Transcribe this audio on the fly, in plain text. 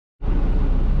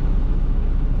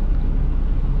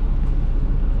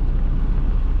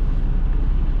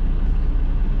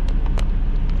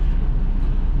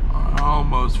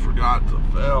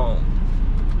film.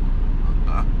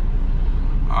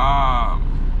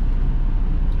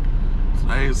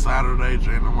 Today is Saturday,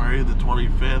 January the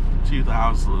 25th,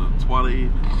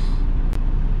 2020.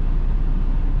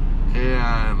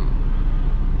 And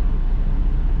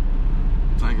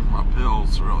I'm taking my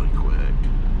pills really quick.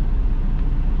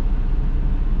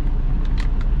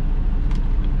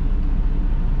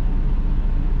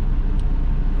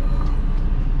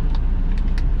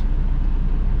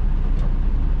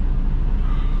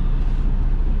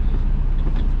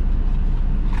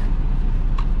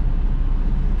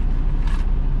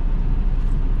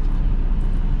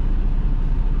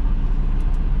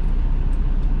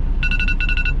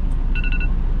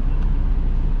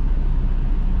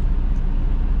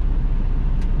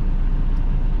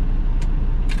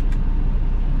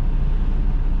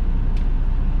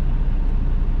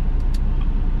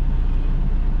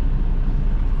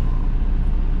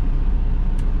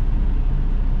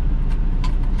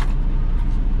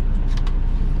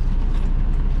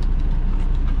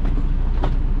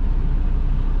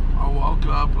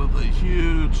 Up with a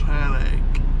huge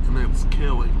headache and it's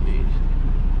killing me.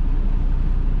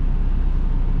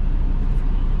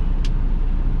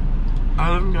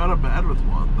 I didn't go to bed with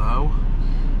one though.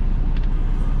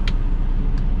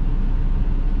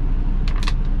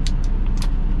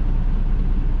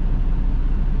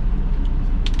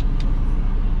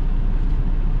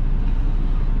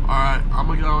 Alright, I'm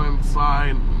gonna go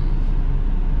inside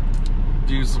and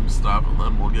do some stuff and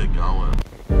then we'll get going.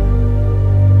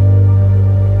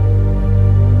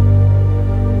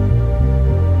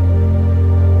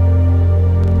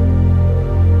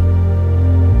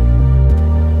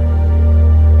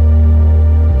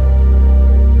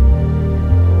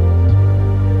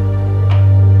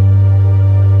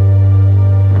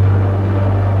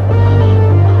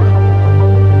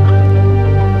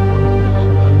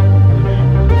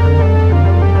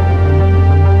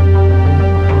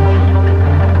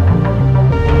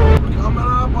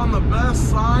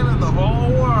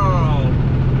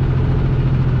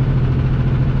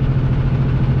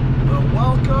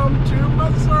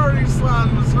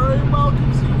 Missouri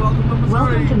welcomes you. Welcome to Missouri.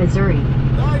 Welcome to Missouri.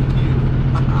 Thank you.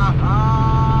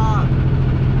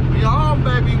 We home,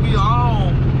 baby. We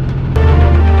home.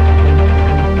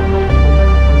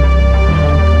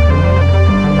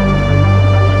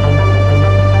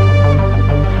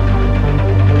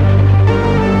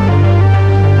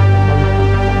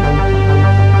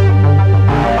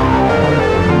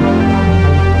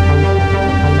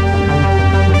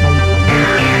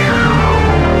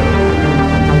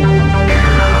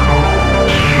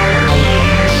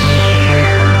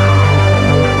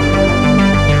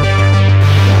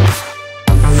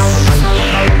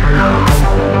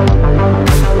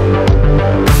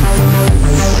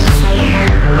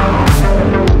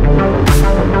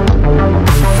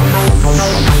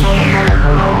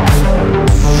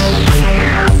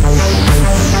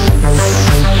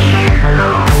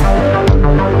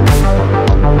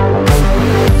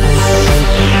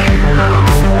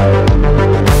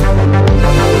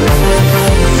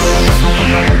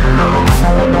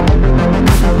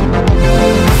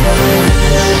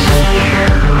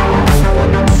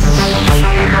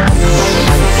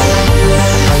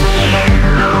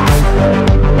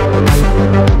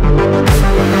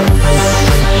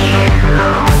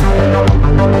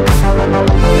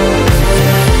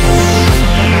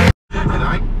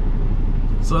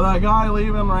 So that guy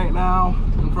leaving right now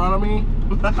in front of me,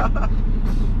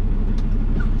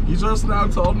 he just now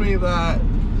told me that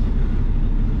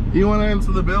he went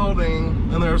into the building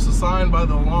and there's a sign by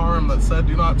the alarm that said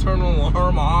do not turn the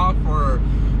alarm off or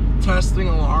testing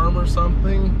alarm or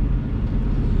something.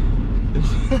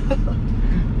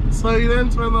 So he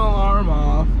didn't turn the alarm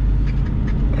off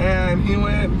and he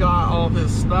went and got all of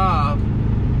his stuff,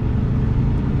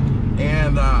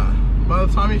 and by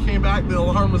the time he came back, the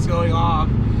alarm was going off.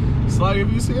 It's like,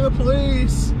 if you see the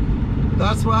police,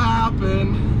 that's what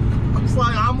happened. I was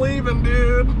like, I'm leaving,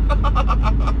 dude.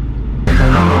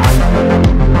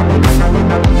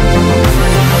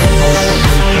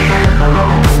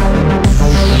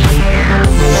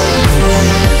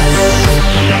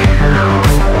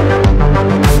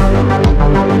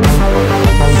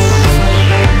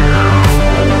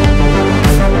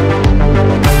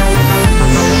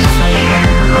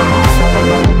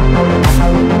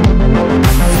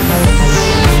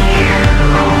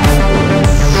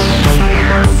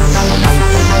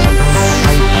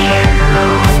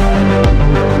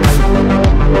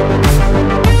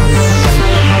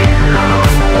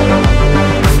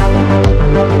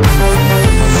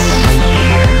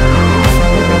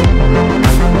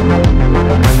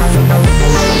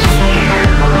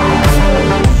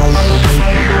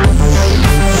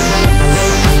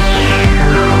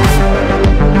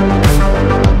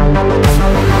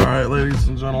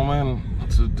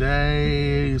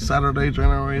 Saturday,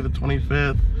 January the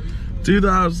 25th,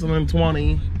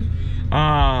 2020.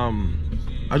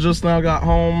 I just now got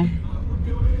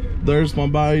home. There's my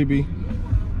baby.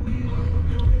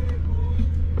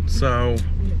 So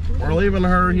we're leaving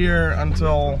her here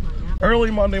until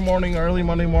early Monday morning.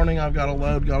 I've got a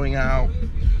load going out,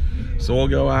 so we'll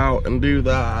go out and do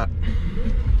that.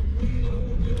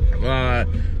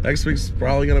 Next week's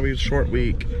probably gonna be a short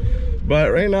week,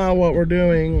 but right now what we're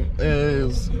doing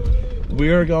is we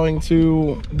are going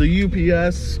to the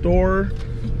UPS store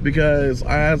because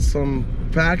I had some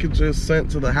packages sent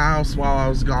to the house while I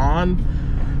was gone,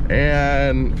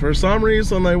 and for some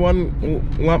reason they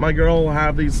wouldn't let my girl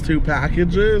have these 2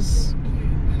 packages.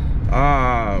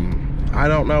 I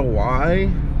don't know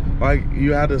why. Like,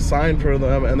 you had to sign for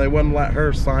them and they wouldn't let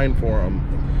her sign for them.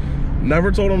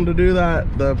 Never told them to do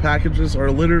that. The packages are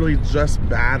literally just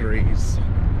batteries,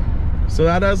 so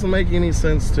that doesn't make any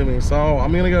sense to me. So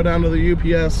I'm gonna go down to the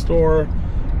UPS store,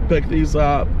 pick these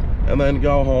up, and then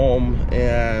go home,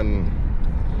 and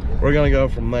we're gonna go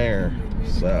from there.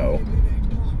 So,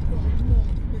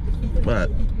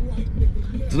 but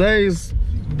today's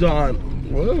done.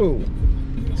 Whoa,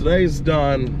 today's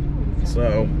done.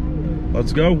 So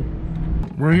let's go.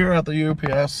 We're here at the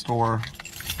UPS store,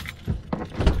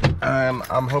 and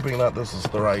I'm hoping that this is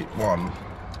the right one.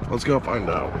 Let's go find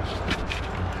out.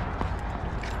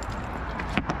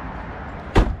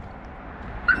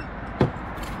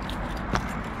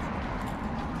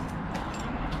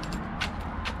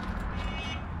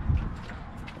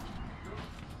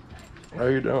 How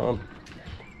you doing?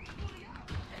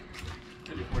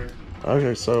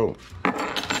 Okay, so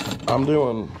I'm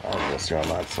doing, I guess you're on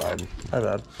that side. My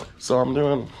bad. So I'm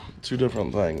doing 2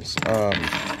 different things. I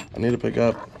need to pick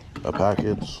up a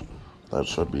package that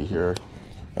should be here,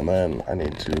 and then I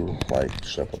need to like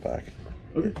ship it back.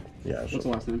 Okay. Yeah. What's the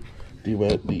last name?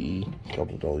 DeWitt,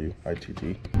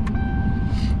 D-E-W-W-I-T-T.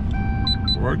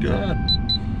 We're good.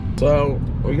 So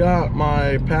we got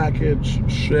my package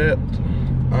shipped.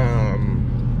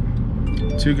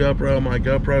 2 GoPro. My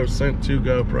GoPro sent to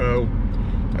GoPro.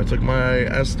 I took my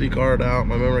SD card out,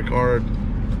 my memory card.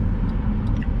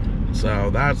 So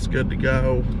that's good to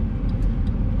go.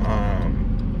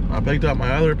 I picked up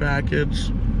my other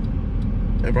package.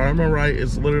 If I remember right,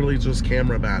 it's literally just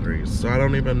camera batteries. So I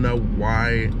don't even know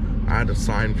why I had to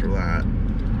sign for that.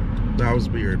 That was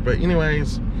weird. But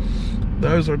anyways,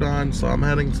 those are done. So I'm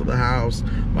heading to the house.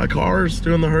 My car is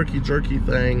doing the herky-jerky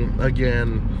thing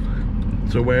again,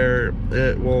 to where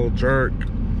it will jerk,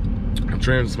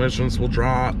 transmissions will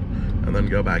drop, and then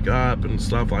go back up and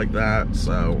stuff like that.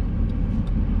 So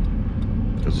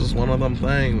it's just one of them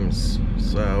things.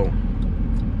 So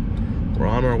we're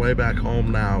on our way back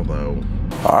home now, though.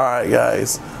 Alright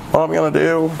guys, what I'm gonna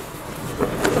do,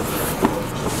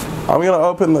 I'm gonna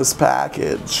open this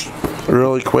package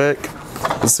really quick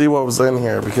and see what was in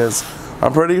here, because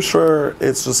I'm pretty sure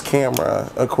it's just camera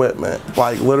equipment,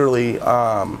 like literally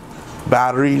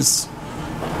batteries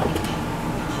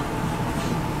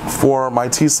for my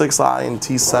T6i and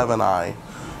T7i.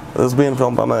 This is being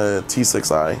filmed on a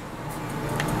T6i.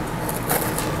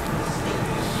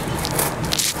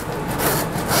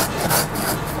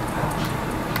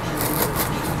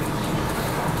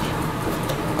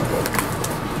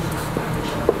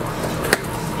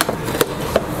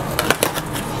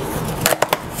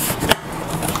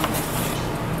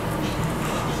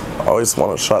 Always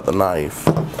want to shut the knife.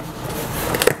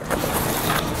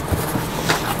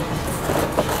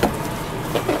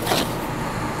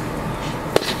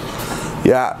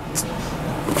 Yeah,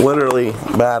 literally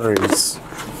batteries.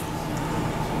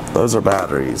 Those are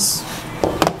batteries.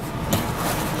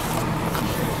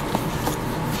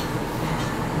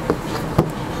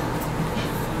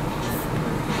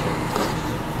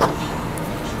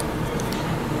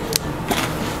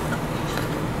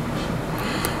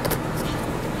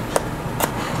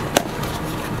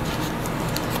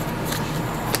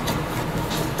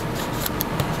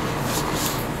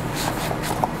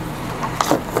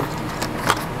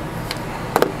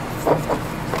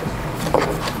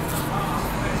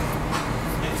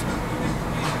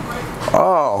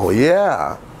 Oh,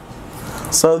 yeah.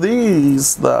 So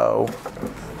these, though,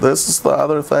 this is the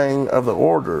other thing of the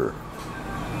order.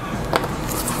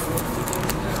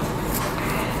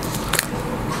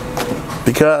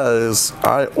 Because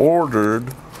I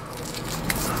ordered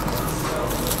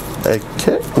a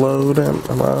kick load and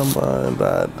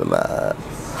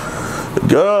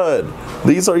good.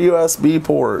 These are USB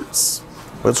ports,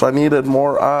 which I needed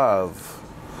more of.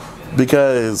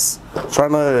 Because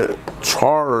trying to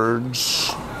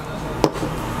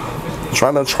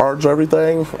charge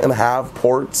everything and have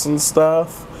ports and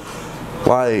stuff,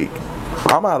 like,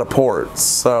 I'm out of ports,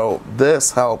 so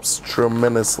this helps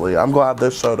tremendously. I'm glad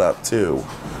this showed up too.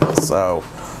 So,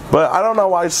 but I don't know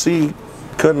why she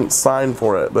couldn't sign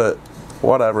for it, but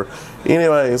whatever.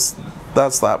 Anyways,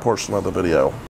 that's that portion of the video.